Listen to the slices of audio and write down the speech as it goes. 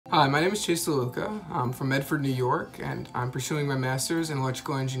Hi, my name is Chase DeLuca. I'm from Medford, New York, and I'm pursuing my master's in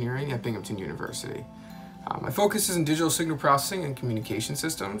electrical engineering at Binghamton University. My focus is in digital signal processing and communication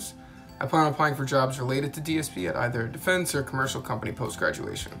systems. I plan on applying for jobs related to DSP at either a defense or commercial company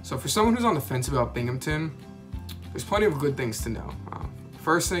post-graduation. So for someone who's on the fence about Binghamton, there's plenty of good things to know.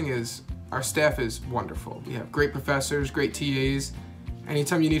 First thing is, our staff is wonderful. We have great professors, great TAs.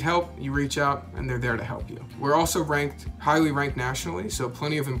 Anytime you need help, you reach out and they're there to help you. We're also highly ranked nationally, so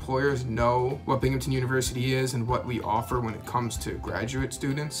plenty of employers know what Binghamton University is and what we offer when it comes to graduate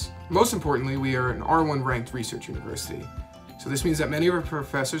students. Most importantly, we are an R1 ranked research university. So this means that many of our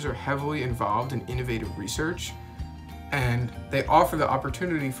professors are heavily involved in innovative research, and they offer the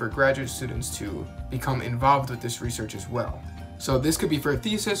opportunity for graduate students to become involved with this research as well. So this could be for a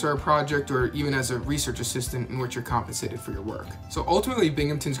thesis or a project, or even as a research assistant in which you're compensated for your work. So ultimately,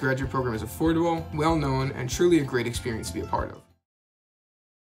 Binghamton's graduate program is affordable, well-known, and truly a great experience to be a part of.